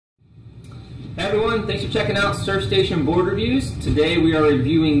Hey everyone, thanks for checking out Surf Station Board Reviews. Today we are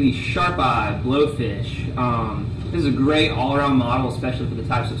reviewing the Sharp Eye Blowfish. This is a great all-around model, especially for the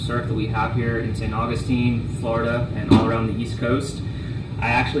types of surf that we have here in St. Augustine, Florida, and all around the East Coast. I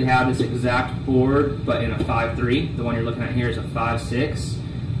actually have this exact board, but in a 5.3. The one you're looking at here is a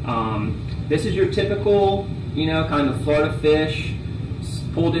 5.6. This is your typical, kind of Florida fish,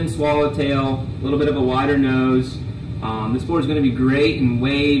 pulled in swallowtail, a little bit of a wider nose. This board is going to be great in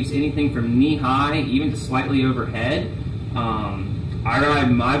waves, anything from knee-high, even to slightly overhead. I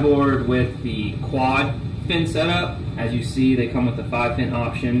ride my board with the quad fin setup. As you see, they come with the 5-fin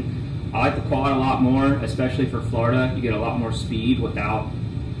option. I like the quad a lot more, especially for Florida. You get a lot more speed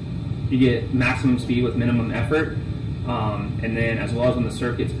you get maximum speed with minimum effort. And then as well as when the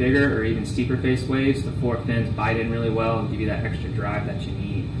surf gets bigger or even steeper face waves, the 4 fins bite in really well and give you that extra drive that you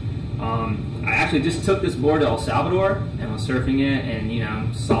need. I actually just took this board to El Salvador and was surfing it,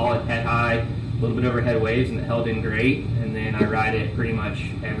 and solid head high, a little bit overhead waves, and it held in great. And then I ride it pretty much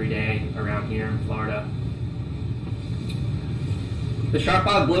every day around here in Florida. The Sharp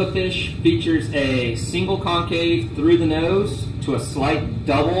Eye Blowfish features a single concave through the nose to a slight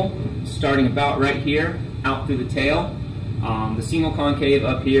double starting about right here out through the tail. The single concave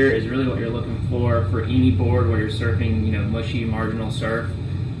up here is really what you're looking for any board where you're surfing mushy marginal surf.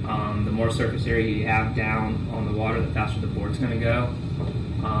 The more surface area you have down on the water, the faster the board's going to go.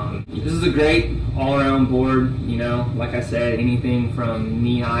 This is a great all-around board. Like I said, anything from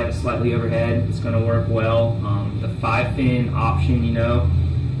knee-high to slightly overhead, it's going to work well. The 5-fin option,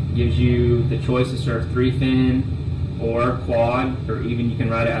 gives you the choice to surf 3-fin or quad, or even you can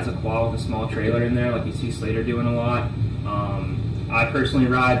ride it as a quad with a small trailer in there, like you see Slater doing a lot. I personally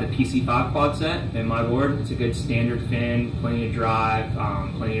ride the PC5 quad set in my board. It's a good standard fin, plenty of drive,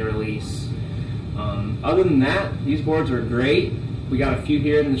 plenty of release. Other than that, these boards are great. We got a few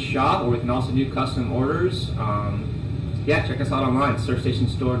here in the shop, or we can also do custom orders. Yeah, check us out online,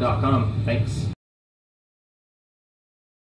 surfstationstore.com. Thanks.